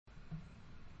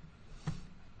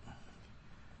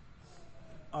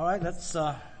All right, let's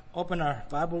open our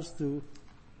Bibles to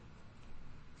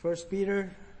 1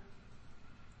 Peter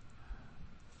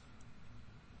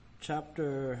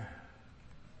chapter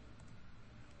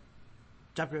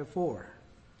 4.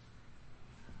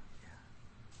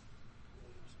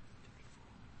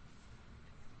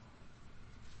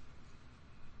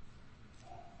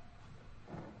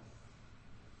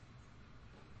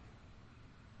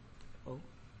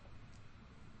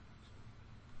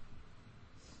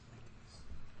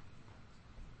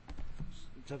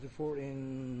 Chapter 4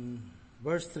 in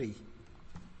verse 3.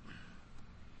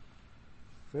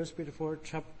 1 Peter 4,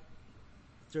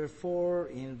 chapter 4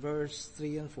 in verse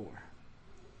 3 and 4.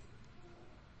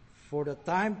 For the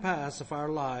time past of our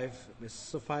life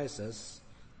suffices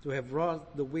to have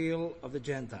wrought the will of the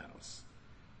Gentiles,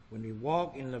 when we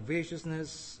walk in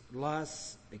lasciviousness,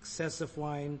 lust, excessive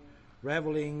wine,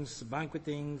 revelings,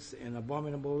 banquetings, and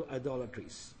abominable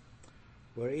idolatries,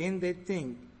 wherein they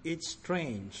think it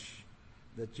strange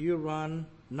that you run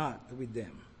not with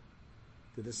them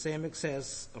to the same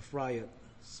excess of riot,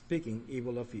 speaking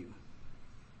evil of you.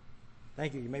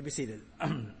 Thank you. You may be seated.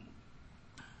 I'm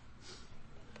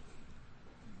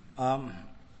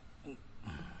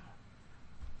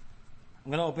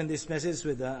going to open this message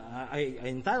with, I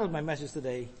entitled my message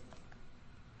today,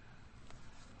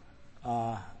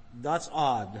 That's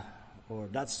Odd, or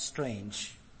That's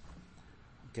Strange.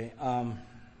 Okay,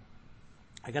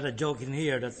 I got a joke in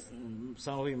here that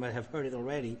some of you might have heard it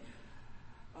already.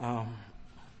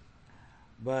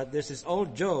 But there's this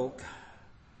old joke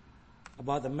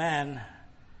about a man,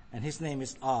 and his name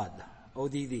is Odd,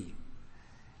 O-D-D.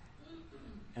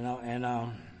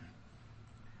 And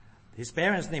his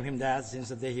parents named him that since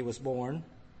the day he was born.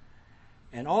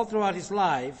 And all throughout his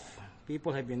life,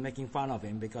 people have been making fun of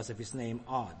him because of his name,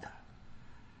 Odd.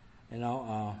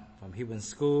 From he was in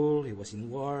school, he was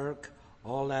in work,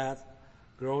 all that.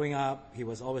 Growing up, he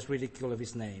was always ridiculed of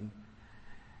his name.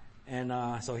 And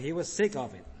so he was sick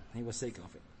of it.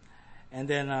 And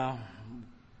then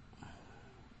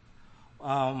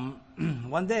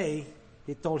one day,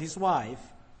 he told his wife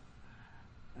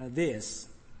that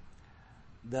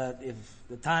if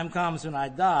the time comes when I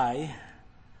die,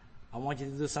 I want you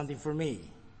to do something for me.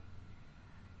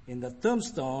 In the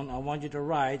tombstone, I want you to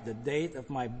write the date of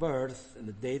my birth and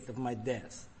the date of my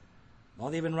death.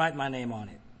 Don't even write my name on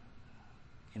it.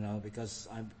 Because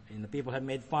people have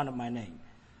made fun of my name.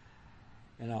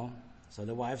 So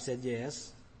the wife said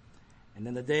yes. And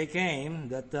then the day came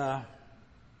that the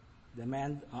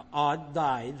man, Odd,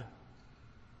 died.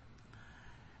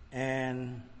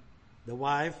 And the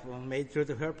wife made true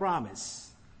to her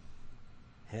promise.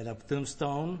 Had a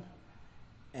tombstone,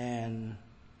 and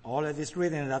all that is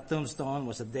written in that tombstone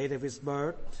was the date of his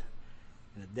birth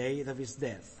and the date of his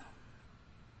death.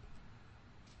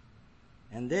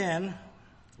 And then,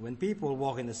 when people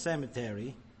walk in the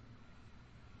cemetery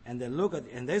and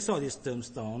they saw this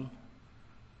tombstone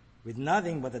with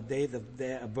nothing but the date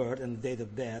of birth and the date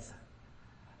of death,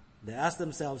 they ask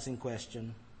themselves in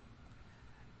question,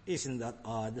 isn't that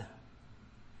odd?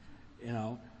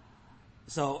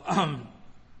 So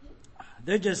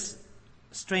they're just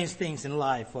strange things in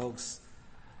life, folks.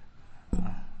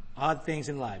 Odd things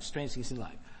in life, strange things in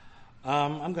life.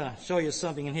 I'm going to show you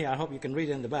something in here. I hope you can read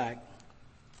it in the back.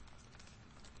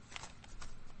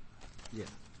 Yeah.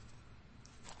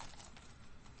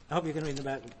 I hope you can read the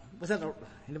back. What's that?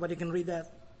 Anybody can read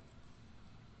that?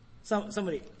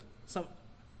 Somebody.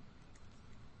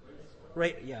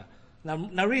 Right, yeah.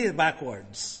 Now read it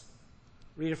backwards.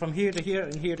 Read it from here to here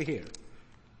and here to here.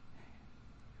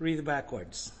 Read it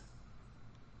backwards.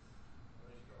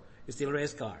 It's still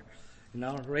race car.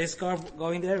 Race car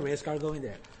going there, race car going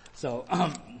there. So,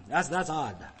 that's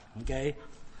odd. Okay?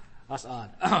 That's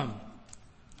odd.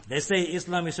 They say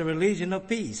Islam is a religion of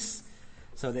peace.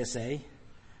 So they say.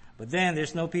 But then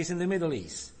there's no peace in the Middle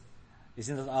East.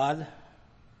 Isn't that odd?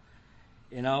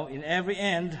 In every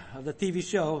end of the TV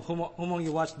show, who among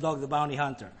you watched Dog the Bounty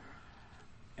Hunter?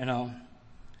 But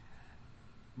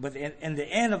in the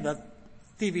end of the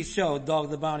TV show, Dog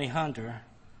the Bounty Hunter,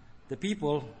 the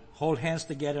people hold hands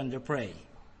together and they pray.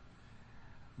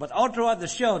 But all throughout the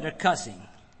show, they're cussing.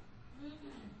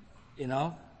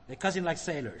 They're cussing like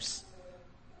sailors.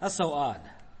 That's so odd.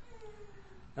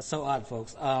 That's so odd,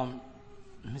 folks. Let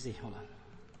me see. Hold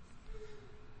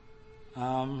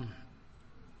on.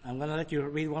 I'm going to let you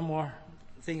read one more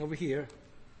thing over here.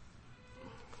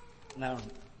 Now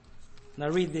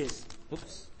read this.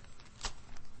 Oops.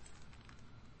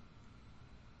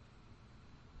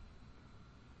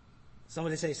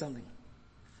 Somebody say something.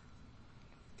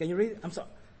 Can you read it? I'm sorry.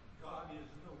 God is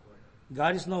nowhere.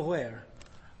 God is nowhere.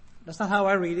 That's not how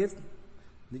I read it.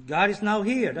 God is now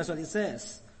here. That's what it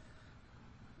says.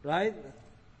 Right?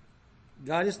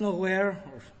 God is nowhere,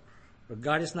 or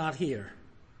God is not here.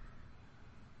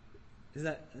 Is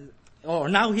that, oh,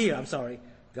 now here, I'm sorry.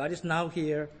 God is now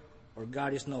here, or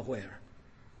God is nowhere.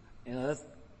 You know, that's,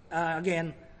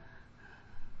 again,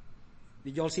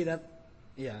 did you all see that?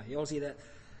 Yeah, you all see that?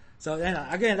 So,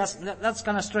 again, that's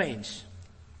kind of strange.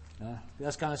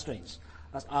 That's kind of strange.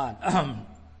 That's odd.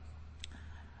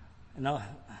 You know,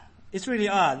 it's really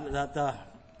odd that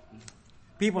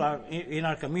people are in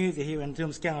our community here in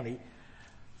Toombs County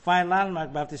find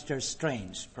Landmark Baptist Church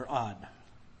strange or odd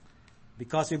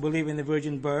because we believe in the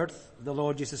virgin birth of the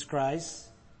Lord Jesus Christ,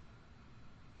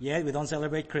 yet we don't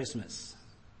celebrate Christmas.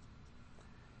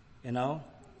 You know,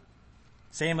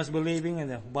 same as believing in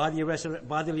the bodily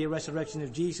resurrection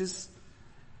of Jesus,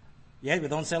 yet we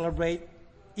don't celebrate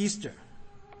Easter.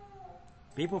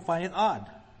 People find it odd.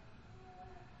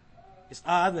 It's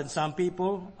odd when some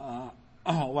people,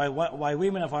 why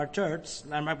women of our church,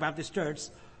 Landmark Baptist Church,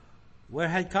 wear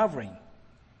head covering,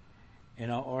 you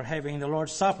know, or having the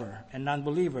Lord's Supper, and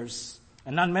non-believers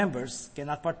and non-members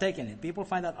cannot partake in it. People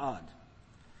find that odd.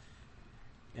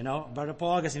 You know, Brother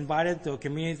Paul gets invited to a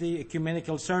community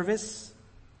ecumenical service,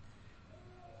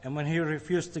 and when he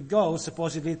refused to go,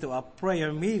 supposedly to a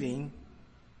prayer meeting,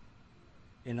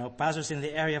 you know, pastors in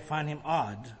the area find him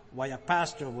odd why a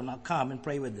pastor will not come and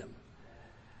pray with them.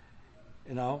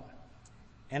 You know,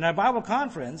 in our Bible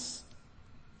conference,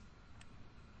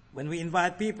 when we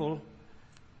invite people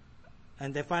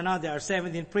and they find out there are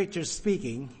 17 preachers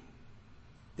speaking,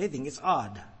 they think it's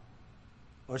odd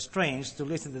or strange to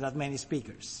listen to that many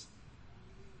speakers.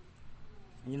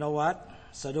 And you know what?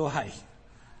 So do I.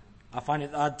 I find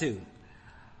it odd too.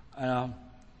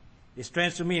 It's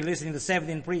strange to me listening to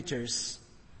 17 preachers,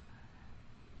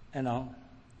 you know,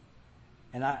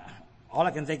 and all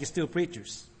I can take is 2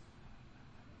 preachers,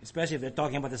 especially if they're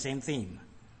talking about the same theme.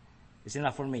 It's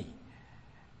enough for me,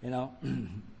 you know.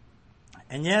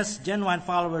 And yes, genuine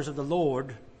followers of the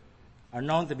Lord are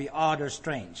known to be odd or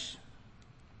strange.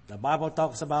 The Bible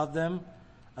talks about them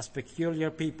as peculiar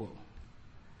people.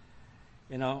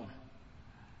 You know,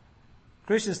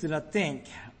 Christians do not think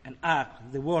and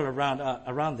act the world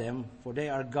around them, for they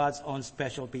are God's own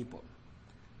special people.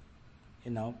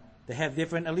 You know, they have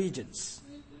different allegiance.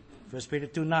 1 Peter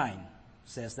 2:9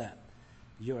 says that.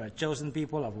 You are a chosen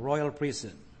people of royal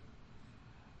priesthood.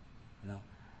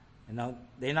 You know,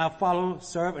 they now follow,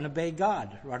 serve, and obey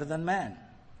God rather than man.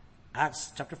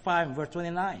 Acts chapter 5 and verse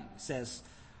 29 says,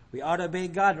 we ought to obey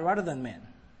God rather than men.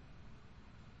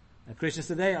 And Christians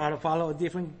today ought to follow a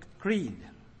different creed.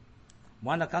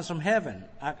 One that comes from heaven.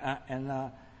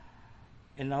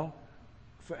 You know,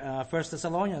 1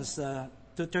 Thessalonians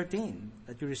 2:13,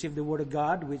 that you receive the word of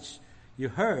God, which you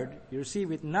heard, you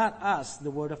receive it not as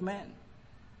the word of man.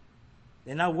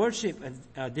 They now worship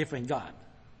a different God.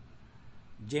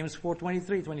 James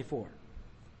 4:23-24.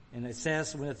 And it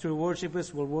says, when the true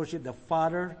worshipers will worship the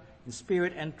Father in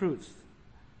spirit and truth.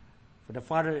 For the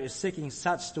Father is seeking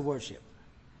such to worship.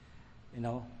 You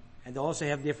know, and they also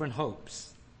have different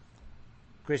hopes.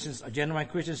 Christians, genuine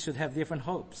Christians should have different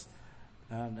hopes.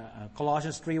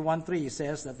 Colossians 3:1-3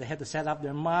 says that they have to set up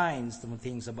their minds to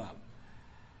things above.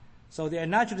 So they are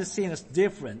naturally seen as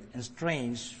different and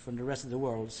strange from the rest of the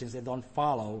world, since they don't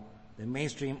follow the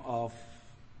mainstream of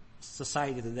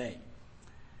society today.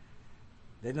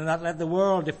 They do not let the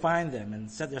world define them and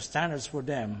set their standards for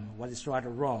them, what is right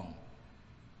or wrong.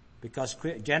 Because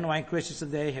genuine Christians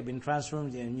today have been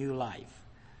transformed in a new life.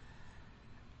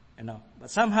 You know,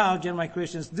 but somehow genuine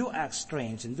Christians do act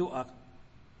strange and do act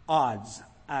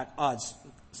odds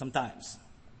sometimes.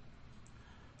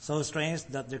 So strange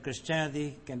that their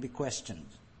Christianity can be questioned.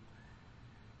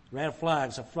 Red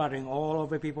flags are fluttering all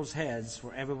over people's heads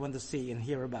for everyone to see and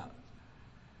hear about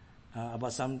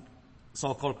some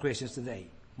so-called Christians today.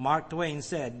 Mark Twain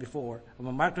said,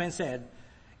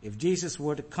 if Jesus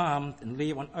were to come and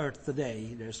live on earth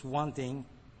today, there's one thing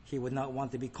he would not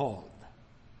want to be called.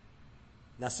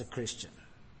 That's a Christian.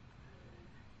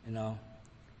 You know,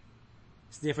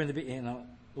 it's different to be, you know,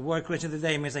 the word Christian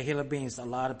today means a hill of beans to a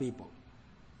lot of people.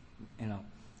 You know,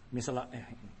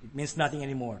 it means nothing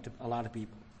anymore to a lot of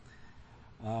people.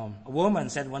 A woman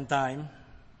said one time,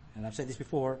 and I've said this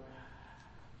before,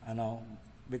 I know,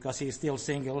 because he's still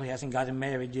single, he hasn't gotten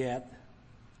married yet.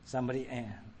 Somebody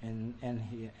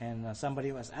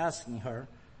somebody was asking her,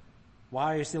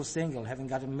 "Why are you still single? Haven't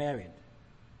gotten married?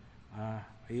 Are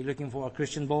you looking for a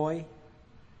Christian boy?"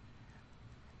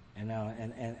 And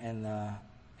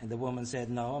the woman said,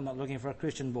 "No, I'm not looking for a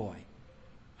Christian boy.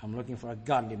 I'm looking for a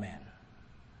godly man."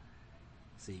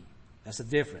 See, that's the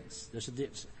difference.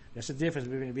 There's a difference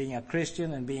between being a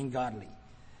Christian and being godly.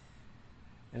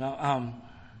 It's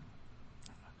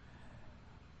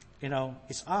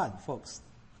odd, folks.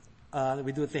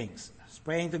 We do things.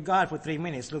 Praying to God for 3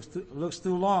 minutes looks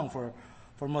too long for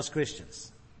most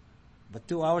Christians. But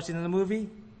 2 hours in the movie,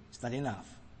 it's not enough.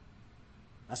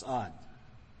 That's odd.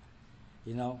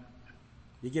 You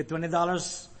give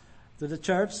 $20 to the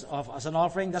church as an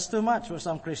offering. That's too much for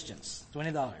some Christians.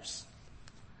 $20.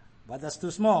 But that's too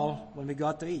small when we go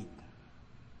out to eat.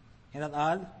 Isn't that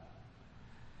odd?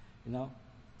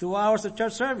 2 hours of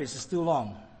church service is too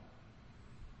long.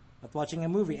 But watching a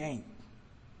movie ain't.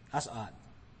 That's odd.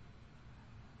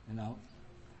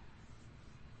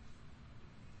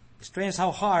 It's strange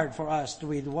how hard for us to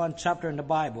read one chapter in the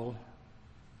Bible,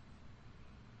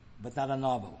 but not a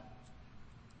novel.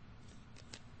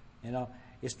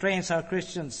 It's strange how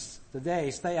Christians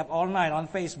today stay up all night on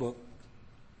Facebook,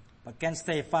 but can't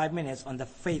stay 5 minutes on the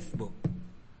faith book.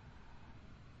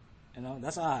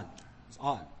 That's odd. It's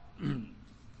odd.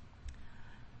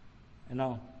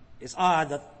 It's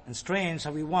odd and strange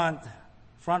how we want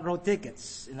front row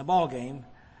tickets in a ball game,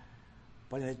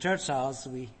 but in the church house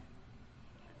we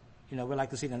like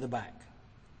to sit in the back.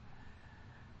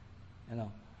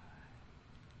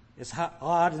 It's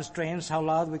odd and strange how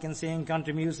loud we can sing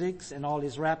country music and all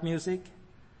this rap music,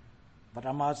 but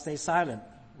our mouths stay silent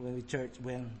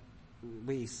when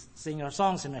we sing our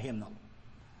songs in a hymnal.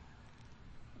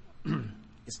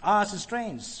 It's odd and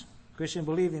strange. Christians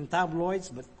believe in tabloids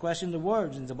but question the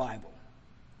words in the Bible.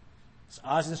 It's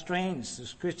odd and strange.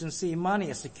 Christians see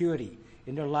money as security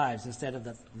in their lives instead of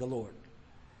the Lord.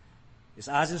 It's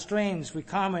odd and strange. We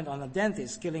comment on a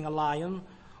dentist killing a lion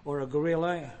or a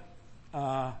gorilla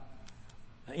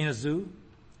in a zoo,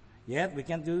 yet we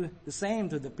can't do the same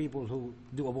to the people who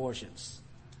do abortions.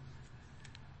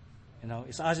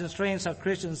 It's odd and strange how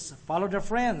Christians follow their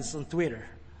friends on Twitter,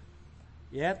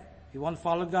 yet we won't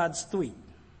follow God's tweet.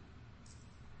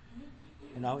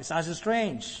 It's odd and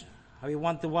strange how we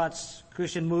want to watch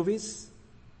Christian movies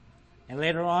and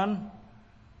later on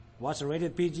watch a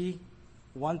rated PG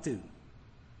 1-2,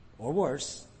 or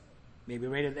worse, maybe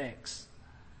rated X.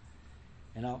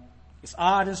 It's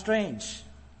odd and strange.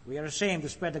 We are ashamed to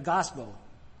spread the gospel,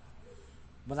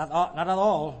 but not at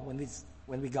all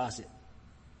when we gossip.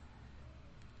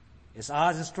 It's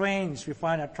odd and strange. We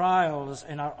find our trials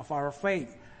of our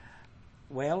faith,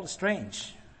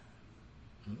 strange.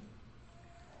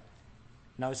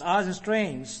 It's odd and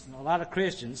strange. A lot of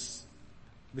Christians,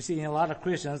 we see a lot of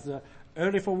Christians, they're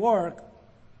early for work,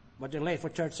 but they're late for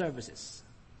church services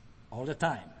all the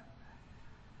time.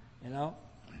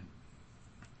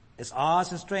 It's odd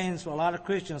and strange for a lot of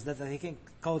Christians that they can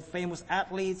quote famous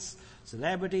athletes,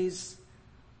 celebrities,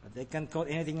 but they can't quote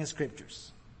anything in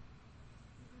scriptures.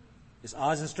 It's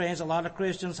odd and strange a lot of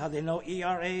Christians how they know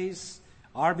ERAs,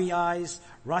 RBIs,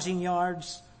 rushing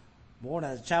yards, more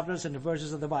than the chapters and the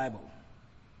verses of the Bible.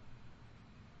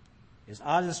 It's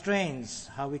odd and strange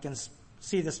how we can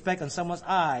see the speck on someone's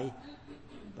eye,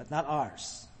 but not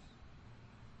ours.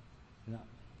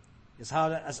 It's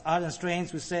odd and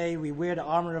strange we say we wear the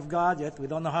armor of God, yet we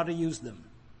don't know how to use them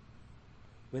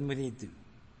when we need to.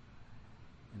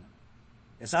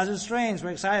 It's odd and strange we're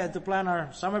excited to plan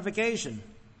our summer vacation,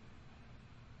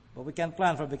 but we can't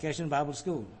plan for vacation Bible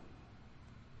school.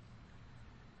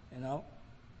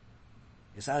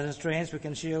 It's odd and strange we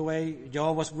can share away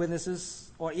Jehovah's Witnesses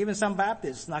or even some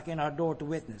Baptists knocking on our door to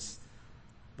witness,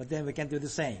 but then we can't do the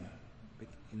same.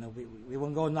 We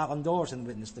won't go knock on doors and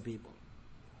witness to people.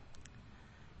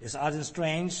 It's odd and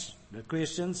strange that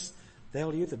Christians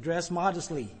tell you to dress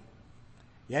modestly,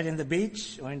 yet in the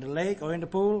beach or in the lake or in the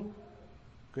pool,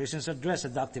 Christians are dressed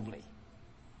seductively.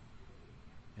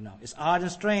 It's odd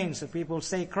and strange that people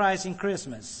say Christ in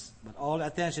Christmas, but all the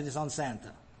attention is on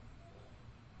Santa.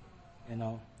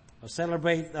 Or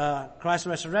celebrate Christ's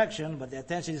resurrection, but the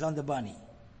attention is on the bunny.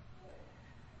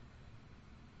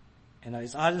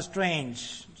 It's odd and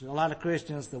strange to a lot of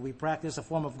Christians that we practice a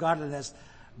form of godliness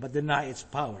but deny its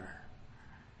power.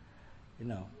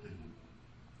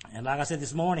 And like I said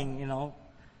this morning, a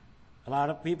lot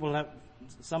of people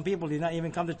some people did not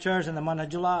even come to church in the month of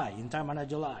July, entire month of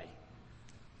July.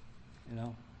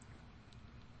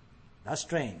 That's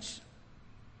strange.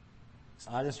 It's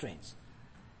odd and strange.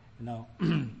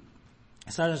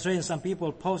 It's odd and strange. Some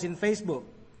people post in Facebook.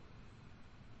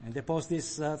 And they post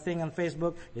this thing on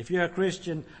Facebook. If you're a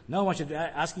Christian, no one should be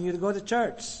asking you to go to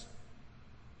church.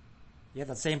 Yet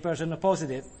that same person who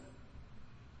posted it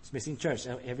is missing church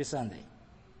every Sunday.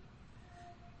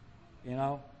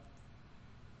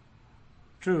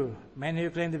 True, many who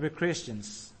claim to be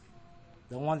Christians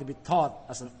don't want to be taught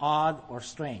as an odd or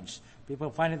strange. People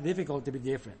find it difficult to be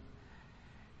different.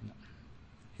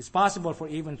 It's possible for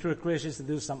even true Christians to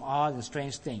do some odd and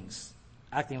strange things,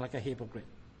 acting like a hypocrite.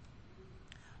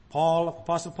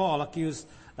 Apostle Paul accused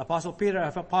the Apostle Peter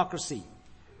of hypocrisy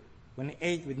when he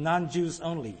ate with non-Jews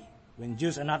only, when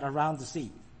Jews are not around to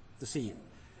see it.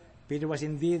 Peter was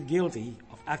indeed guilty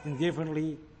of acting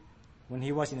differently when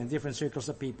he was in different circles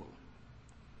of people.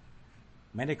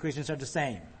 Many Christians are the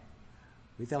same.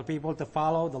 We tell people to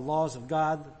follow the laws of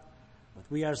God, but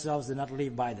we ourselves do not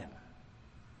live by them.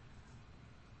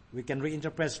 We can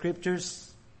reinterpret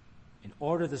scriptures in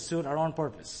order to suit our own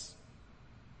purpose.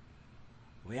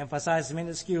 We emphasize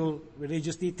minuscule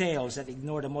religious details that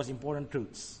ignore the most important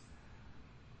truths.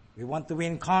 We want to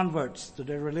win converts to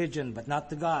their religion, but not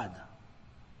to God.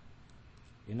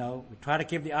 We try to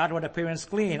keep the outward appearance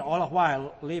clean, all the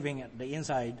while leaving the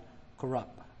inside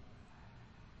corrupt.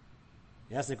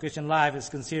 Yes, the Christian life is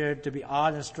considered to be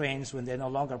odd and strange when they no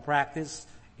longer practice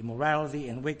immorality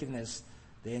and wickedness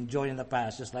they enjoyed in the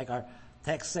past, just like our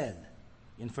text said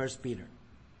in 1 Peter.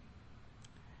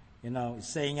 It's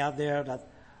saying out there that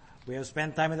we have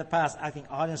spent time in the past acting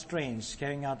odd and strange,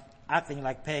 acting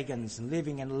like pagans and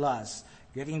living in lust,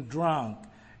 getting drunk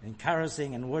and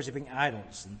carousing and worshiping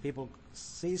idols. And people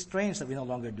see strange that we no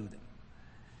longer do them.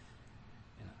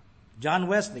 John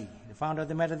Wesley, the founder of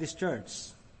the Methodist Church,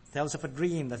 tells of a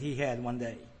dream that he had one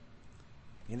day.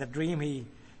 In the dream, he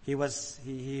was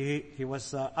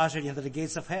ushered into the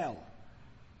gates of hell.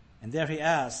 And there he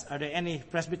asked, "Are there any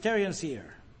Presbyterians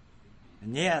here?"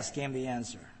 And yes, came the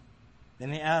answer.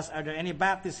 Then he asked, "Are there any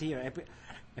Baptists here?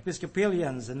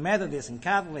 Episcopalians and Methodists and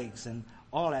Catholics and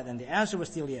all that?" And the answer was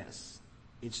still yes,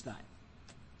 each time.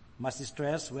 Much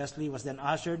distressed, Wesley was then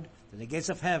ushered to the gates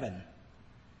of heaven.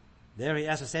 There he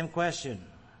asked the same question.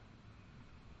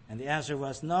 And the answer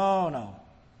was, no.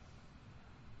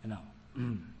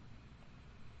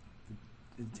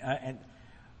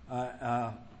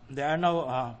 There are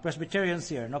no Presbyterians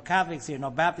here, no Catholics here, no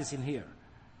Baptists in here.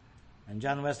 And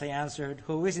John Wesley answered,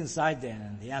 "Who is inside then?"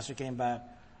 And the answer came back,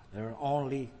 "There are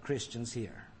only Christians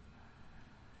here."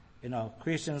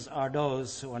 Christians are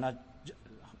those who are not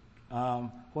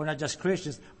just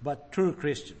Christians, but true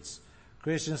Christians.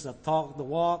 Christians that talk the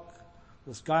walk,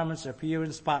 whose garments are pure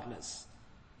and spotless.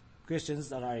 Christians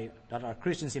that are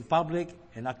Christians in public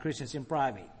and not Christians in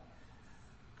private.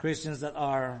 Christians that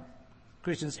are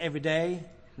Christians every day,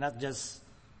 not just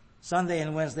Sunday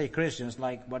and Wednesday Christians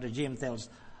like Brother Jim tells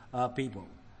people.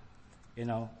 We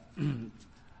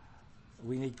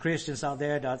need Christians out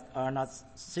there that are not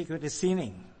secretly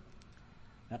sinning,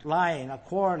 not lying, not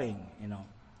quarreling,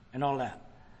 and all that.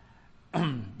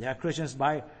 They are Christians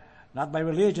not by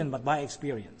religion, but by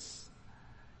experience.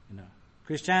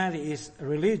 Christianity is a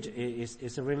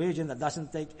religion that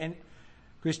doesn't take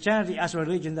Christianity as a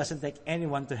religion doesn't take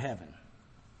anyone to heaven.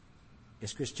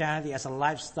 It's Christianity as a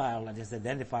lifestyle that is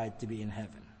identified to be in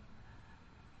heaven.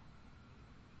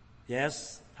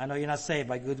 Yes, I know you're not saved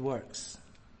by good works.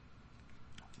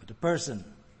 But a person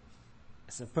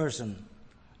is a person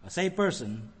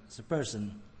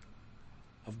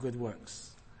of good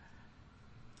works.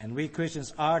 And we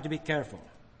Christians are to be careful.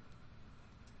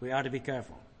 We are to be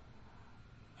careful.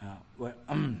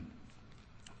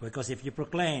 Because if you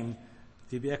proclaim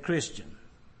to be a Christian,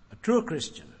 a true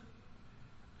Christian,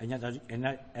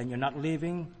 and you're not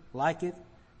living like it,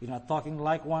 you're not talking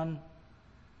like one,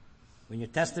 when your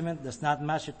testament does not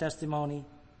match your testimony,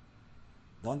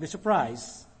 don't be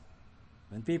surprised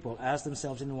when people ask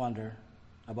themselves in wonder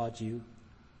about you.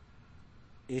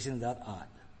 Isn't that odd?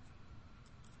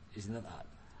 Isn't that odd?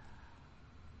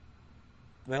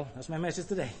 Well, that's my message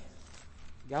today.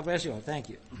 God bless you all. Thank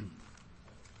you.